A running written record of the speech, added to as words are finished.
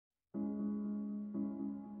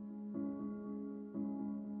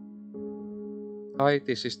Hi,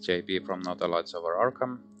 this is JP from Not a Lights Over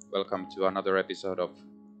Arkham. Welcome to another episode of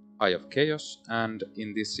Eye of Chaos, and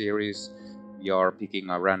in this series we are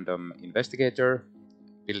picking a random investigator,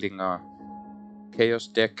 building a chaos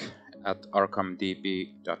deck at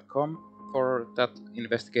Arkhamdb.com for that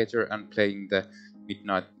investigator and playing the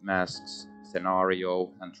Midnight Masks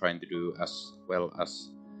scenario and trying to do as well as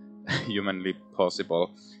humanly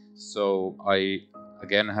possible. So I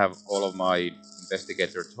again have all of my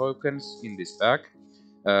investigator tokens in this bag.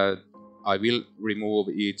 I will remove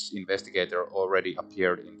each investigator already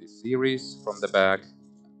appeared in this series from the bag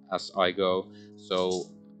as I go. So,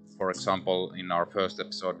 for example, in our first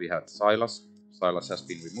episode we had Silas. Silas has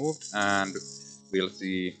been removed, and we'll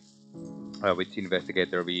see which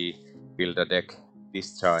investigator we build a deck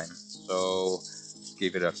this time. So,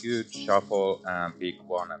 give it a good shuffle and pick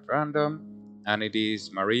one at random, and it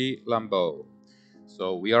is Marie Lambeau.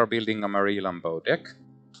 So we are building a Marie Lambeau deck.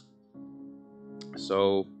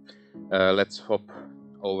 So let's hop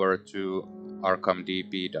over to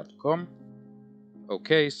Arkhamdb.com.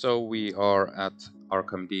 Okay, so we are at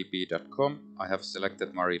Arkhamdb.com. I have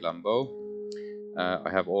selected Marie Lambeau. I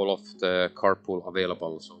have all of the card pool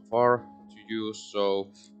available so far to use, so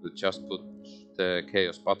we'll just put the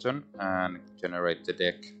chaos button and generate the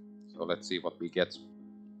deck. So let's see what we get.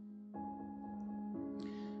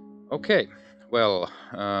 Okay, well,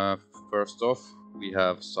 first off, we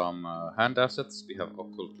have some hand assets. We have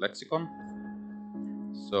Occult Lexicon.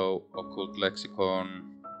 So Occult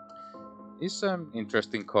Lexicon is an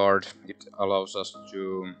interesting card. It allows us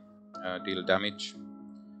to deal damage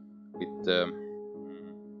with the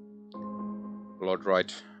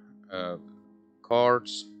Bloodrite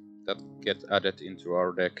cards that get added into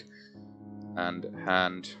our deck and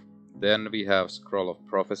hand. Then we have Scroll of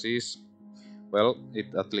Prophecies. Well,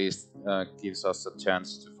 it at least gives us a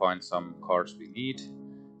chance to find some cards we need.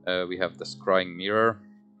 We have the Scrying Mirror.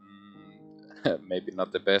 Maybe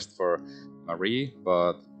not the best for Marie,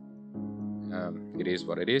 but it is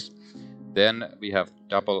what it is. Then we have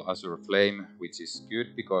Double Azure Flame, which is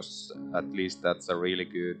good because at least that's a really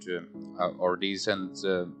good or decent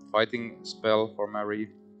fighting spell for Marie.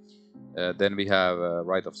 Then we have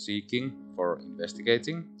Rite of Seeking for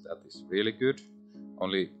investigating. That is really good.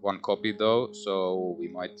 Only one copy though, so we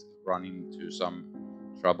might run into some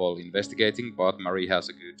trouble investigating, but Marie has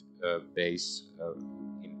a good base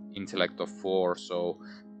in intellect of 4, so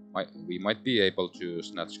we might be able to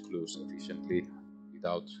snatch clues efficiently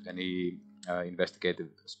without any investigative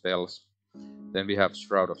spells. Then we have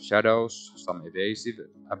Shroud of Shadows, some evasive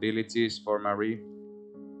abilities for Marie.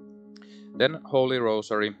 Then Holy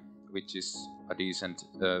Rosary, which is a decent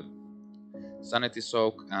Sanity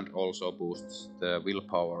Soak and also boosts the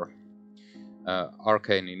willpower.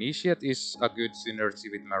 Arcane Initiate is a good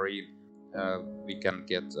synergy with Marie. We can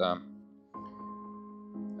get a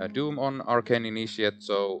Doom on Arcane Initiate,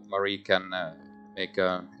 so Marie can make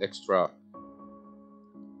an extra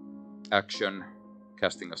action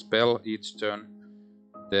casting a spell each turn.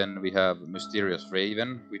 Then we have Mysterious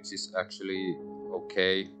Raven, which is actually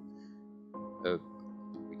okay.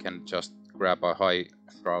 We can just grab a high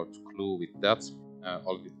shroud clue with that.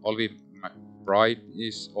 Olvi Bride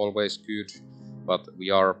is always good, but we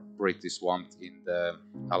are pretty swamped in the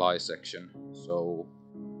ally section, so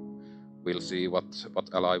we'll see what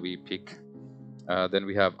ally we pick. Then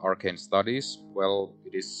we have Arcane Studies. Well,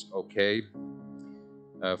 it is okay.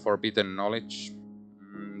 Forbidden Knowledge,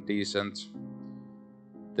 decent.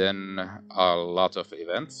 Then a lot of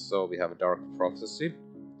events, so we have Dark Prophecy.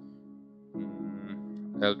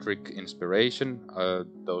 Eldritch Inspiration,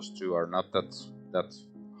 those two are not that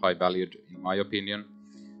high valued in my opinion.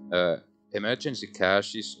 Emergency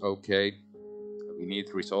Cash is okay. We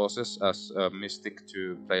need resources as a mystic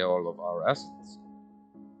to play all of our assets.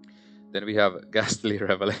 Then we have Ghastly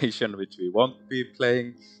Revelation, which we won't be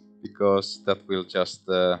playing because that will just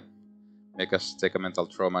make us take a mental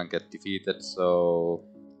trauma and get defeated, so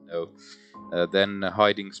no. Then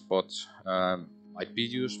Hiding Spot might be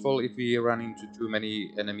useful if we run into too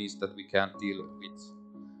many enemies that we can't deal with.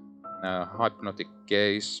 Hypnotic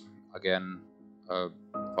Gaze, again,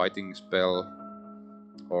 fighting spell,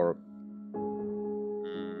 or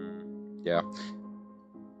yeah,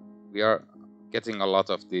 we are getting a lot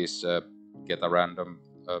of these get a random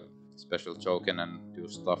special token and do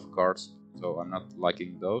stuff cards, so I'm not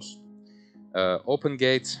liking those. Open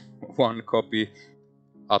Gate, one copy,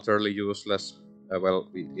 utterly useless. Well,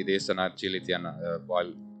 it is an agility and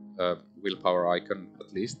willpower icon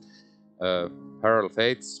at least. Parallel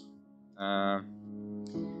Fates,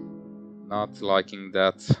 not liking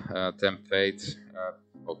that. Tempt Fate,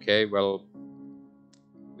 okay, well,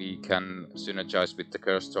 we can synergize with the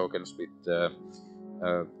curse tokens with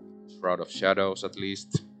Shroud of Shadows at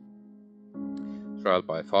least. Trial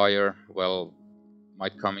by Fire, well,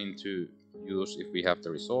 might come into use if we have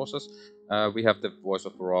the resources. We have the Voice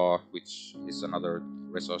of Ra, which is another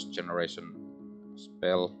resource generation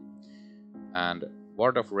spell. And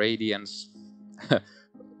Ward of Radiance.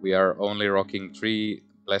 We are only rocking 3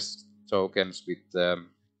 blessed tokens with the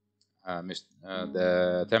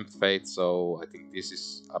Tempt Fate, so I think this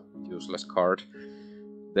is a useless card.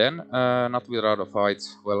 Then, not without a fight,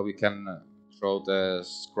 well, we can throw the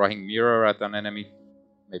Scrying Mirror at an enemy.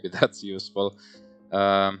 Maybe that's useful.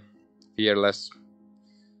 Fearless.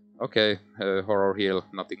 Okay, Horror Heal,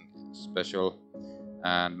 nothing special.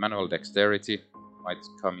 And Manual Dexterity might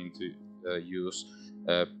come into use.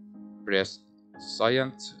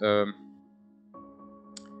 Prescient,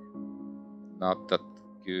 not that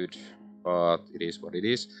good, but it is what it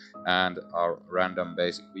is. And our random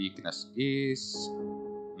basic weakness is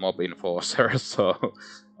Mob Enforcer, so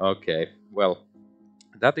okay, well,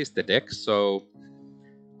 that is the deck, so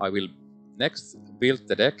I will next build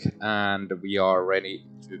the deck and we are ready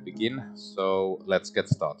to begin, so let's get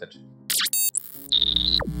started.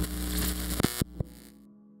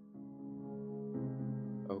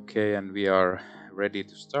 Okay, and we are ready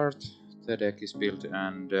to start. The deck is built,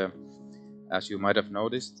 and as you might have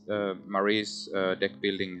noticed, Marie's deck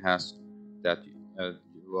building has that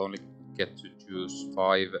you only get to choose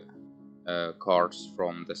 5 cards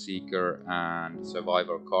from the Seeker and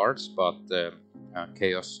Survivor cards, but the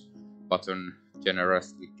Chaos button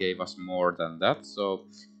generously gave us more than that, so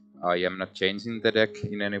I am not changing the deck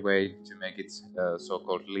in any way to make it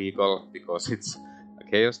so-called legal, because it's a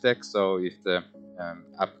Chaos deck. So if the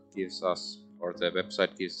app gives us, or the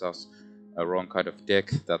website gives us, a wrong kind of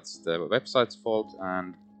deck, that's the website's fault,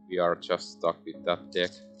 and we are just stuck with that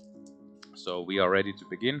deck. So we are ready to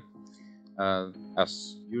begin.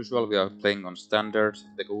 As usual, we are playing on standard.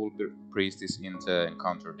 The Ghoul Priest is in the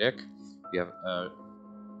encounter deck. We have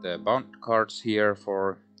the bound cards here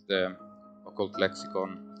for the Occult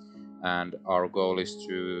Lexicon, and our goal is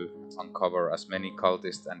to uncover as many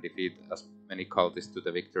cultists and defeat as many cultists to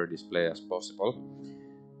the victory display as possible.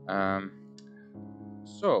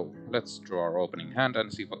 So let's draw our opening hand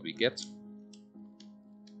and see what we get.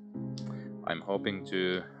 I'm hoping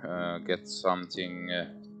to get something to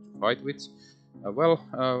fight with.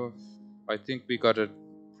 I think we got a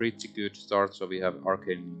pretty good start. So we have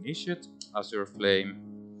Arcane Initiate, Azure Flame,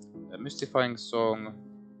 Mystifying Song,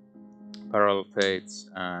 Parallel Fates,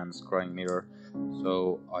 and Scrying Mirror.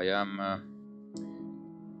 So I am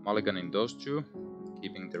mulliganing those 2,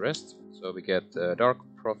 keeping the rest. So we get Dark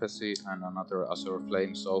Prophecy and another Azure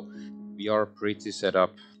Flame. So we are pretty set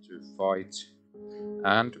up to fight.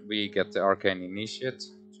 And we get the Arcane Initiate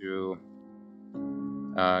to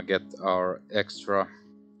get our extra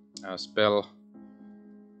spell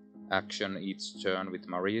action each turn with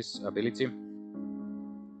Marie's ability.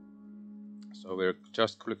 So we'll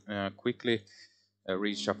just quickly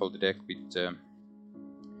reshuffle the deck with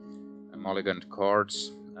mulliganed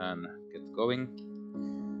cards and get going.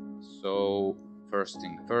 So first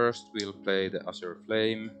thing first, we'll play the Azure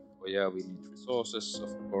Flame. Oh yeah, we need resources, of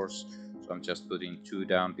course. So I'm just putting 2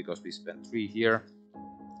 down because we spent 3 here.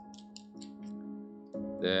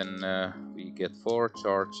 Then we get 4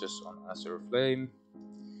 charges on Azure Flame.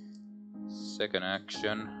 Second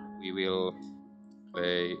action, we will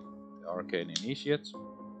play the Arcane Initiate.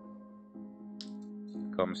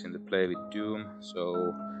 It comes into play with Doom,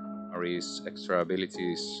 so Marie's extra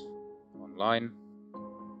ability is online.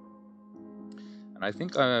 And I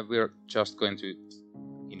think we're just going to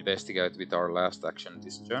investigate with our last action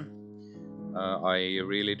this turn. I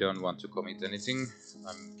really don't want to commit anything.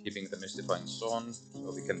 I'm keeping the Mystifying Song,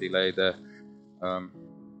 so we can delay the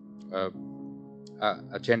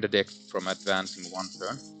agenda deck from advancing 1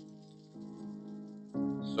 turn.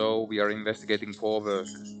 So we are investigating 4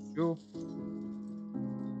 versus 2.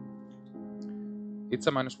 It's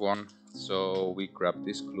a -1, so we grab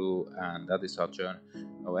this clue, and that is our turn.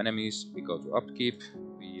 No enemies, we go to upkeep,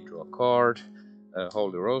 we draw a card,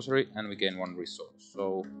 Holy Rosary, and we gain 1 resource.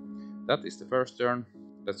 So that is the first turn.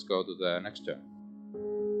 Let's go to the next turn.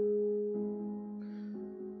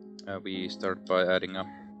 We start by adding a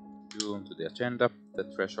Doom to the agenda. The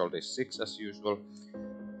threshold is 6 as usual.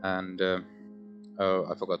 And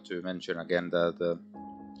I forgot to mention again that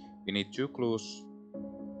we need 2 clues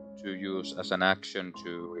to use as an action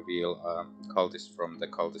to reveal cultist from the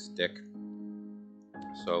cultist deck.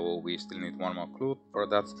 So we still need 1 more clue for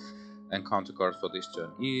that. Encounter card for this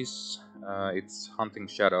turn is it's Hunting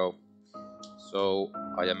Shadow. So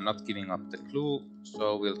I am not giving up the clue,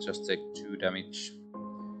 so we'll just take 2 damage,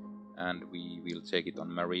 and we will take it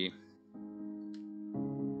on Marie.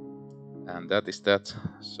 And that is that.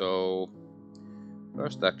 So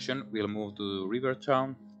first action, we'll move to River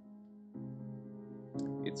Town.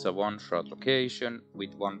 It's a one-shot location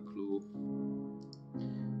with one clue.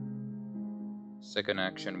 Second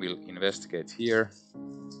action, we'll investigate here.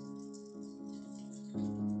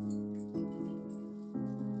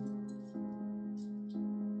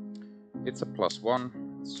 It's a +1,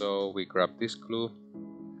 so we grab this clue.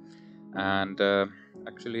 And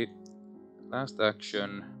actually, last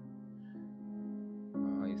action,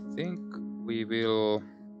 I think we will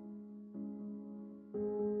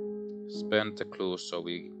spend the clues so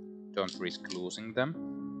we don't risk losing them.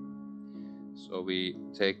 So we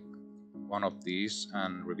take one of these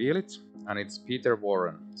and reveal it, and it's Peter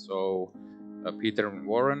Warren. So Peter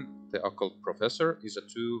Warren, the occult professor, is a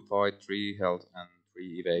 2 fight, 3 health, and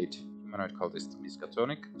 3 evade humanoid cultist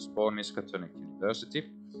Miskatonic, spawn Miskatonic University.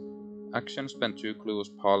 Action, spend 2 clues,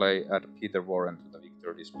 parlay, add Peter Warren to the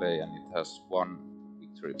victory display, and it has 1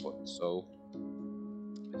 victory point. So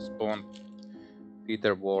spawn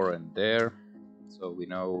Peter Warren there, so we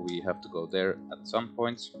know we have to go there at some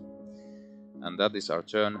point. And that is our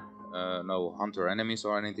turn. No hunter enemies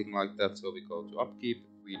or anything like that, so we go to upkeep,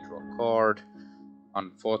 we draw a card.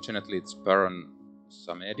 Unfortunately, it's Baron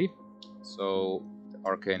Samedi, so the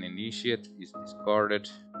Arcane Initiate is discarded.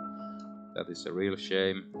 That is a real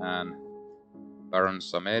shame, and Baron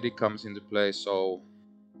Samedi comes into play, so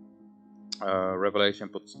Revelation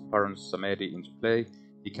puts Baron Samedi into play.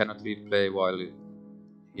 He cannot leave play while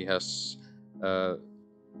he has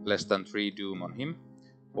less than 3 doom on him.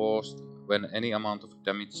 Forced, when any amount of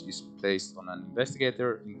damage is placed on an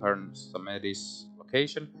investigator in Baron Samedi's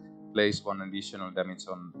location, place 1 additional damage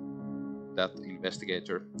on that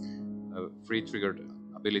investigator. Free triggered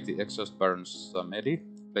ability exhaust Baron Samedi,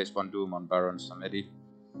 place 1 doom on Baron Samedi.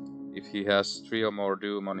 If he has 3 or more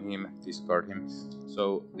doom on him, discard him.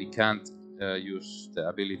 So we can't use the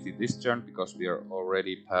ability this turn because we are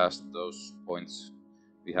already past those points.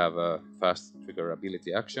 We have fast trigger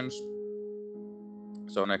ability actions.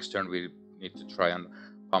 So next turn we need to try and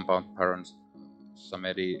pump out Baron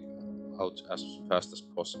Samedi out as fast as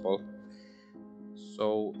possible.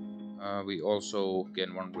 So we also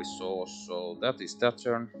gain 1 resource, so that is that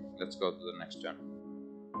turn. Let's go to the next turn.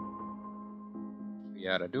 We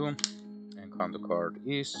add a doom, encounter card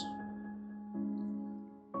is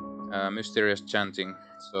Mysterious Chanting,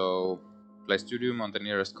 so place 2 doom on the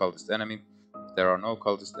nearest cultist enemy. If there are no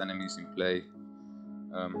cultist enemies in play,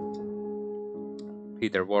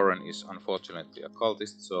 Peter Warren is unfortunately a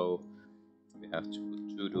cultist, so we have to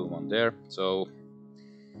put 2 doom on there. So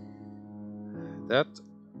that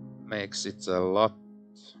makes it a lot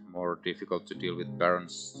more difficult to deal with Baron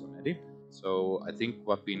Samedi. So I think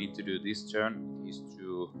what we need to do this turn is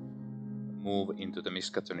to move into the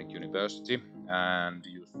Miskatonic University and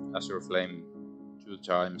use Azure Flame 2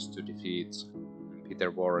 times to defeat Peter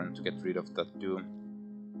Warren to get rid of that doom.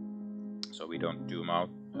 So we don't doom out,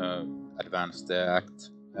 advance the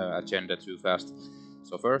agenda too fast.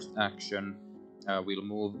 So first action, we'll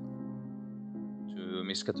move to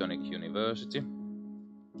Miskatonic University.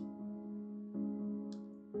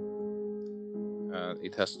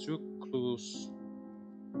 It has 2 clues,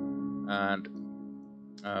 and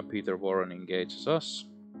Peter Warren engages us.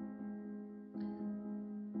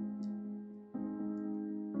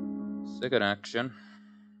 Second action,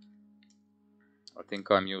 I think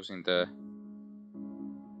I'm using the,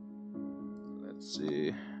 let's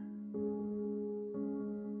see,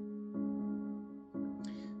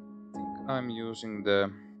 I think I'm using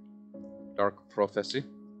the Dark Prophecy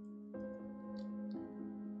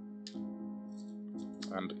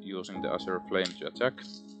and using the Azure Flame to attack.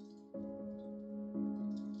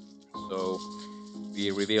 So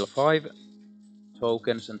we reveal 5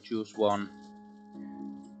 tokens and choose 1.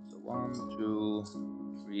 So 1, 2,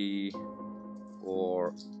 3,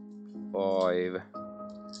 4, 5,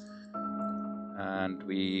 and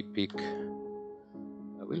we pick.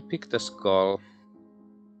 We'll pick the skull.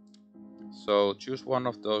 So choose one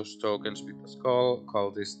of those tokens with the skull,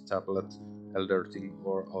 cultist, tablet, elder thing,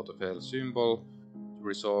 or autofail symbol to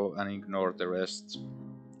resolve and ignore the rest.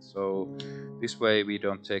 So this way we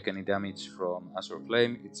don't take any damage from Azure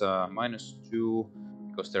Flame. It's a -2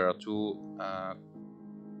 because there are 2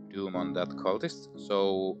 doom on that cultist.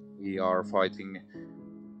 So we are fighting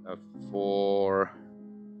 4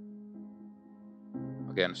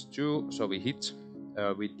 against 2. So we hit.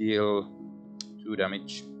 We deal 2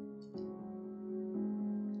 damage.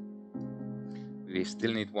 We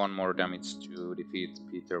still need 1 more damage to defeat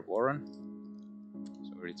Peter Warren.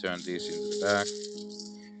 So return these into the bag.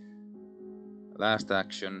 Last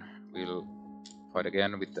action, we'll fight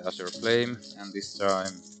again with the Azure Flame, and this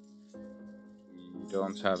time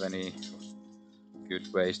don't have any good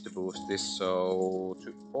ways to boost this, so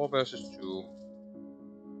 4 versus 2.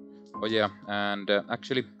 Oh yeah, and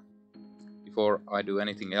actually, before I do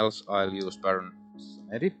anything else, I'll use Baron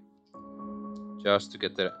Samedi just to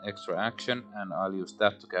get the extra action, and I'll use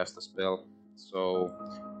that to cast a spell. So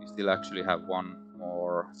we still actually have one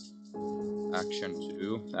more action to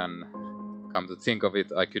do, and come to think of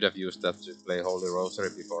it, I could have used that to play Holy Rosary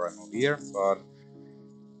before I move here, but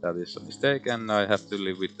that is a mistake and I have to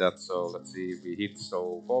live with that. So let's see if we hit.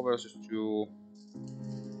 So 4 versus 2,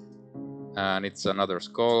 and it's another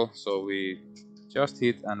skull, so we just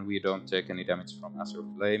hit and we don't take any damage from Azure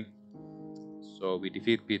Flame. So we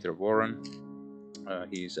defeat Peter Warren.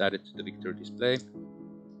 He's added to the victory display.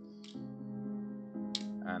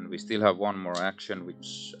 And we still have one more action,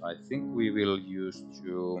 which I think we will use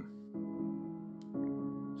to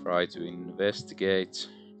try to investigate.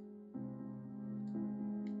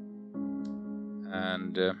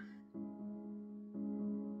 And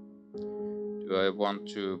do I want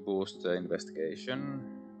to boost the investigation?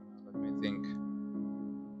 Let me think.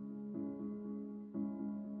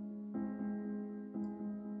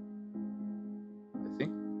 I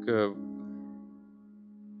think,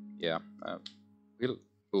 yeah, we'll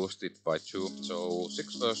boost it by 2. So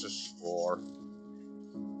 6 versus 4.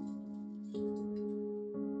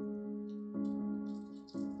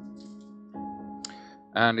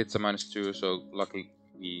 And it's a -2, so luckily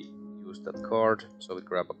we use that card. So we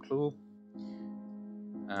grab a clue.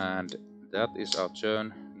 And that is our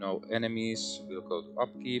turn. No enemies. We'll go to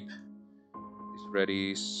upkeep. This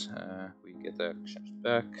readies. We get the actions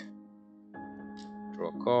back. Draw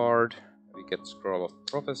a card. We get Scroll of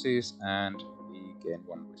Prophecies and we gain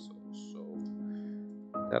 1 resource. So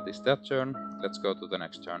that is that turn. Let's go to the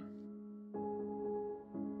next turn.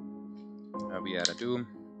 We add a Doom.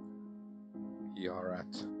 We are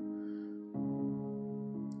at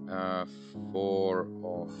 4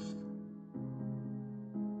 of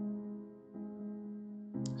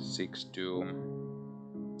 6 Doom.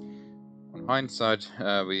 On hindsight,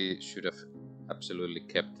 we should have absolutely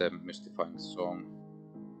kept the Mystifying Song,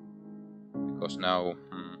 because now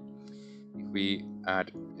if we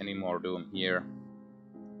add any more Doom here,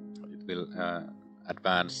 it will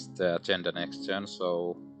advance the agenda next turn.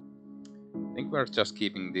 So I think we're just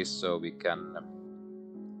keeping this so we can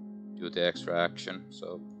do the extra action.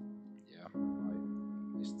 So yeah, my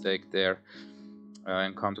mistake there.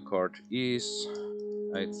 Encounter card is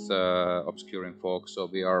it's Obscuring Fog, so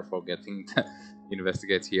we are forgetting to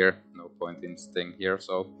investigate here. No point in staying here.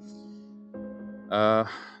 So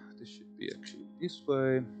this should be actually this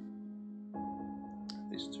way.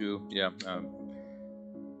 These two, yeah.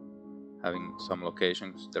 Having some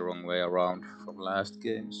locations the wrong way around from last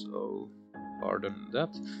game, so pardon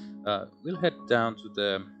that. We'll head down to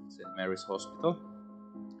the St. Mary's Hospital.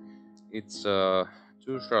 It's a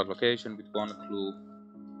 2-shroud location with 1 clue.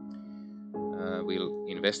 We'll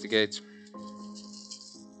investigate.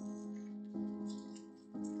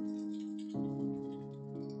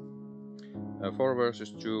 Uh, 4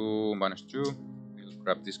 versus 2, -2. We'll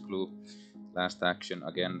grab this clue. Last action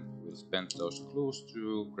again. We'll spend those clues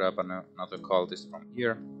to grab another cultist from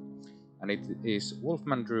here. And it is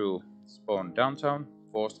Wolfman Drew, spawned downtown.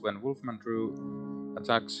 Forced when Wolfman Drew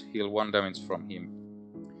attacks, heal 1 damage from him.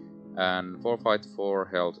 And 4 fight, 4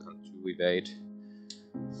 health, and 2 evade.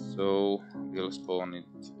 So we'll spawn it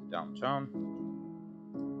downtown.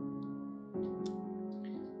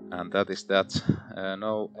 And that is that.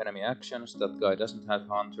 No enemy actions. That guy doesn't have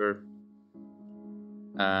Hunter.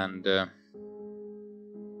 And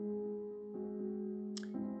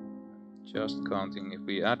just counting, if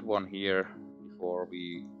we add 1 here before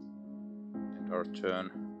we end our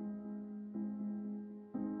turn.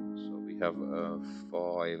 So we have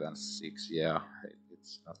 5 and 6. Yeah,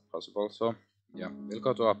 it's not possible. So yeah, we'll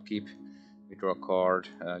go to upkeep. We draw a card,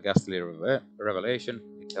 Ghastly Revelation.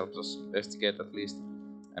 It helps us investigate at least,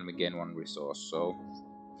 and we gain 1 resource. So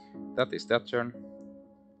that is that turn.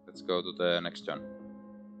 Let's go to the next turn.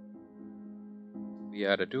 We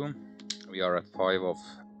add a Doom. We are at 5 of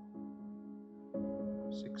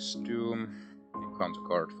 6 Doom. Encounter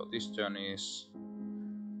card for this turn is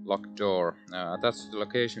Locked Door. That's the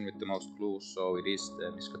location with the most clues, so it is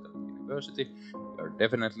the Miskatonic University. We are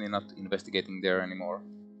definitely not investigating there anymore.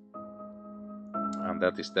 And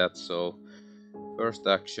that is that. So first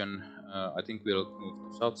action, I think we'll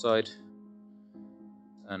move to Southside.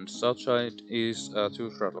 And Southside is a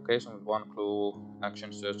 2-shroud location with 1 clue.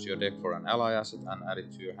 Action, search your deck for an ally asset and add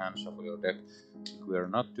it to your hand, shuffle your deck. We are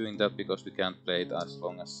not doing that because we can't play it as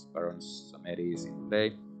long as Baron Samedi is in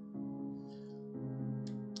play.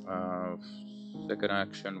 Second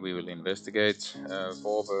action we will investigate.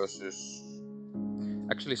 4 versus...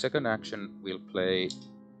 Actually, second action we'll play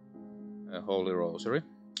Holy Rosary.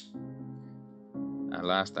 And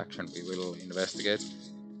last action we will investigate.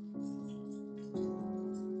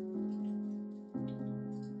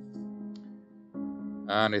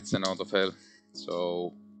 And it's an auto fail,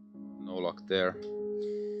 so no luck there.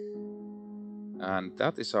 And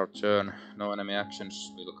that is our turn. No enemy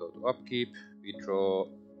actions. We'll go to upkeep. We draw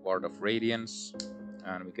Ward of Radiance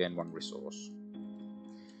and we gain 1 resource.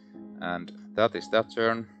 And that is that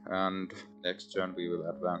turn. And next turn we will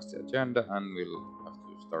advance the agenda and we'll have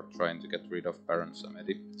to start trying to get rid of Baron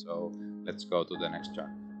Samedi. So let's go to the next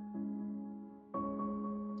turn.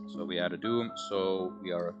 So we add a Doom, so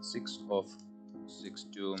we are at 6 of 6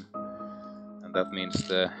 Doom. And that means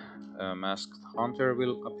the Masked Hunter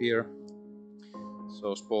will appear.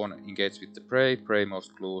 So spawn engage with the prey, prey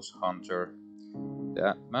most clues, hunter.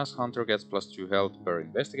 The Masked Hunter gets +2 health per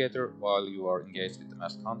investigator. While you are engaged with the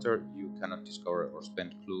Masked Hunter, you cannot discover or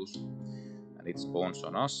spend clues. And it spawns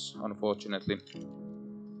on us, unfortunately.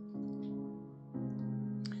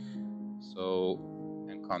 So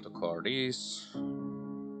encounter card is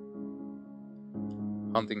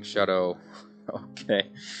Hunting Shadow. Okay.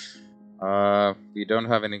 We don't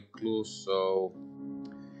have any clues, so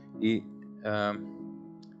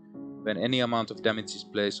when any amount of damage is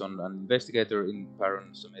placed on an investigator in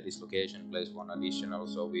Baron Samedi's location, place 1 additional,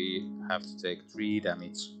 so we have to take 3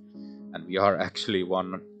 damage. And we are actually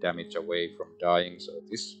 1 damage away from dying, so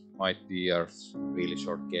this might be a really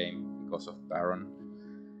short game because of Baron.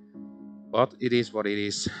 But it is what it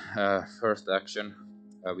is. First action,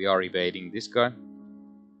 we are evading this guy.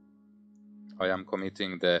 I am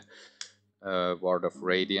committing the Ward of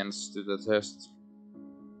Radiance to the test.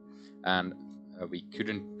 And we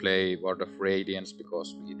couldn't play Ward of Radiance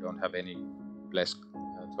because we don't have any bless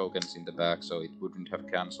tokens in the back, so it wouldn't have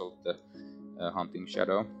cancelled the Hunting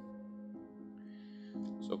Shadow.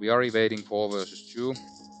 So we are evading 4 versus 2.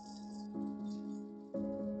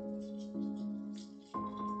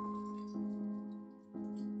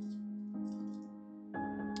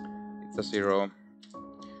 It's a 0.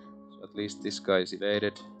 So at least this guy is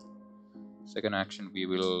evaded. Second action we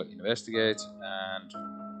will investigate and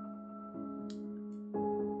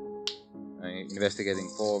investigating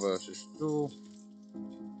 4 versus 2.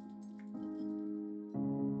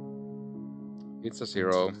 It's a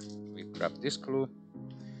 0. We grab this clue.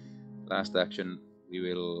 Last action we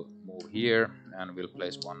will move here and we'll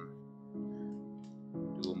place 1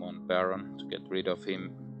 Doom on Baron to get rid of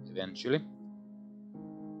him eventually.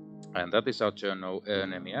 And that is our turn. No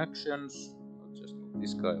enemy actions. I'll just move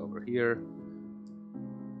this guy over here.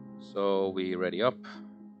 So we ready up.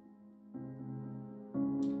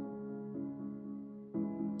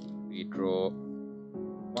 We draw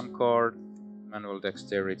 1 card, manual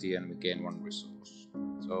dexterity, and we gain 1 resource.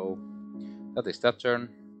 So that is that turn.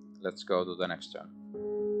 Let's go to the next turn.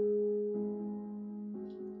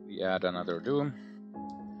 We add another Doom.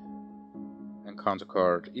 Encounter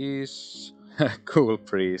card is Cool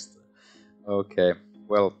Priest. Okay,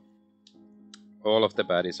 well, all of the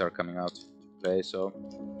baddies are coming out to play, so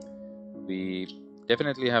we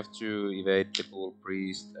definitely have to evade the Cool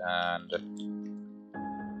Priest and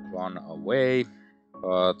run away,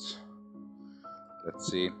 but let's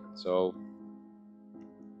see. So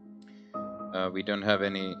we don't have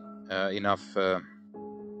any enough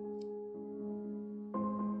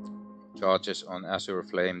charges on Azure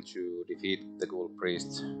Flame to defeat the Ghoul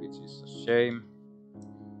Priest, which is a shame.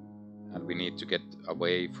 And we need to get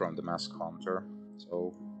away from the Masked Hunter.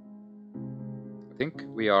 So I think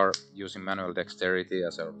we are using manual dexterity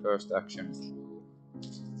as our first action to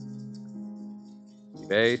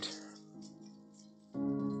evade.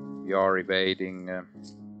 We are evading. Oh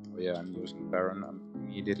yeah, I'm using Baron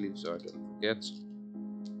immediately so I don't forget.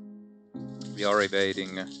 We are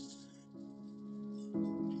evading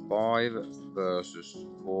 5 versus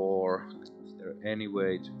 4. Is there any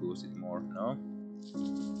way to boost it more? No.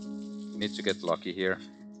 We need to get lucky here.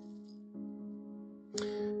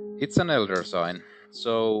 It's an Elder Sign.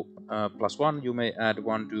 So +1, you may add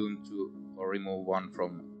 1 Doom to or remove 1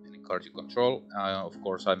 from any card you control. Of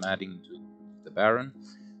course, I'm adding to the Baron.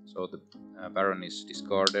 So the Baron is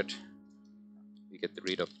discarded. We get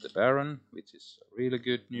rid of the Baron, which is really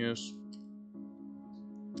good news.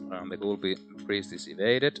 The Ghoul Priest is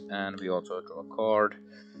evaded, and we also draw a card,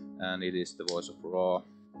 and it is the Voice of Ra.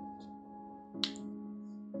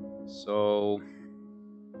 So,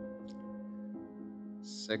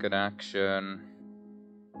 second action.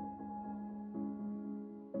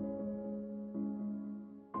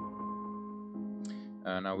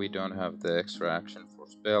 Now we don't have the extra action for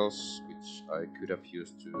spells. We which I could have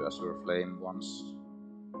used to Azure Flame once,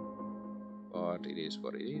 but it is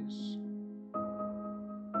what it is.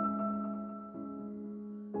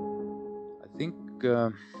 I think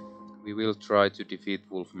we will try to defeat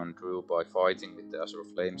Wolfman Drew by fighting with the Azure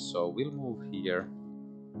Flames, so we'll move here.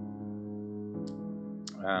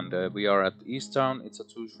 And we are at Easttown. It's a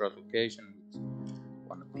 2-shroud location with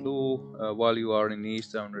 1 clue. While you are in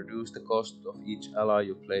Easttown, reduce the cost of each ally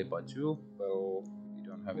you play by 2. Well, we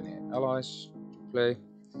don't have any allies to play.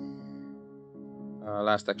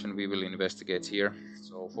 Last action we will investigate here.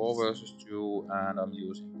 So 4 versus 2, and I'm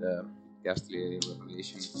using the Ghastly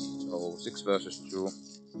Revelation. So 6 versus 2.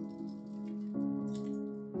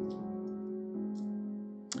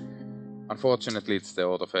 Unfortunately, it's the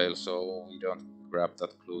auto fail, so we don't grab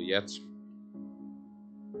that clue yet.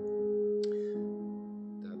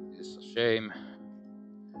 That is a shame.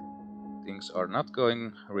 Things are not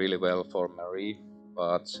going really well for Marie,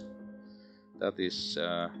 but that is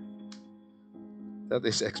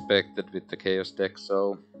expected with the Chaos deck.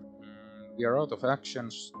 So we are out of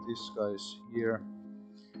actions. This guy is here.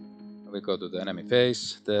 We go to the enemy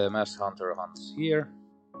phase. The Mass Hunter hunts here.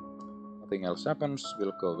 Nothing else happens.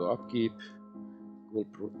 We'll go to upkeep.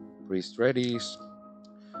 Priest readies.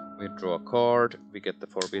 We draw a card. We get the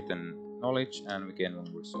Forbidden Knowledge, and we gain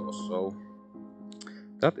 1 resource. So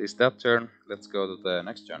that is that turn. Let's go to the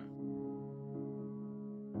next turn.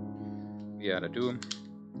 We add a Doom.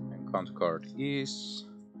 Encounter card is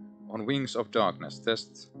on Wings of Darkness.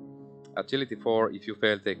 Test Agility 4. If you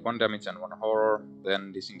fail, take 1 damage and 1 horror.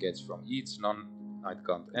 Then disengage from each non-night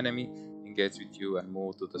count enemy. Engage with you and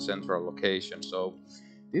move to the central location. So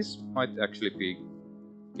this might actually be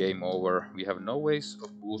game over. We have no ways of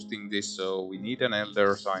boosting this, so we need an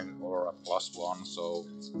Elder Sign or a +1. So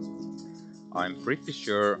I'm pretty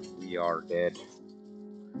sure we are dead.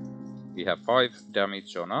 We have 5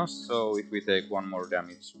 damage on us, so if we take 1 more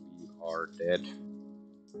damage, we are dead.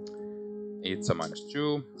 It's a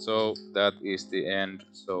 -2, so that is the end.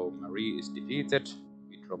 So Marie is defeated.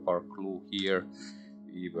 We drop our clue here.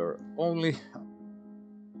 We were only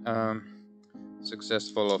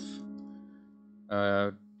successful of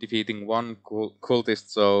defeating 1 cultist,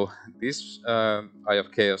 so this Eye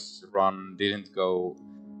of Chaos run didn't go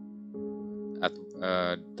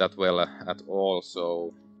that well at all.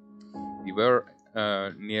 So we were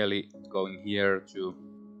nearly going here to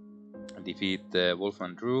defeat the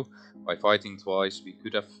Wolfman Drew by fighting twice. We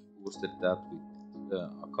could have boosted that with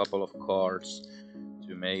a couple of cards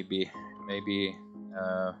to maybe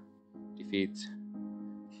defeat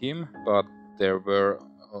him, but there were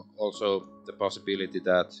also the possibility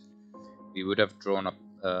that we would have drawn up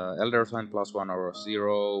Elder Sign +1 or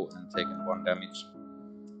 0 and taken 1 damage,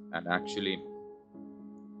 and actually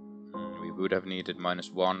we would have needed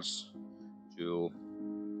 -1s to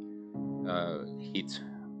hit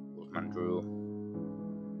Wolfman Drew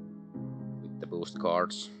with the boost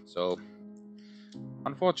cards. So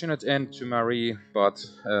unfortunate end to Marie, but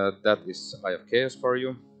that is Eye of Chaos for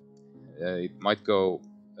you. It might go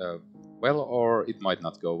well, or it might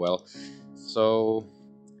not go well. So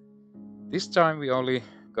this time we only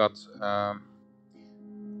got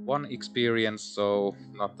 1 experience, so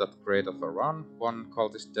not that great of a run. 1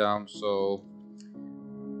 cultist down, so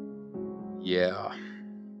yeah.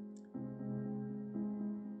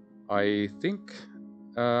 I think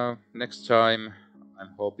next time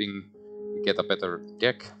I'm hoping we get a better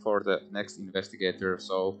deck for the next investigator.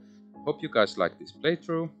 So hope you guys like this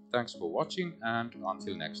playthrough. Thanks for watching, and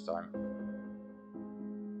until next time.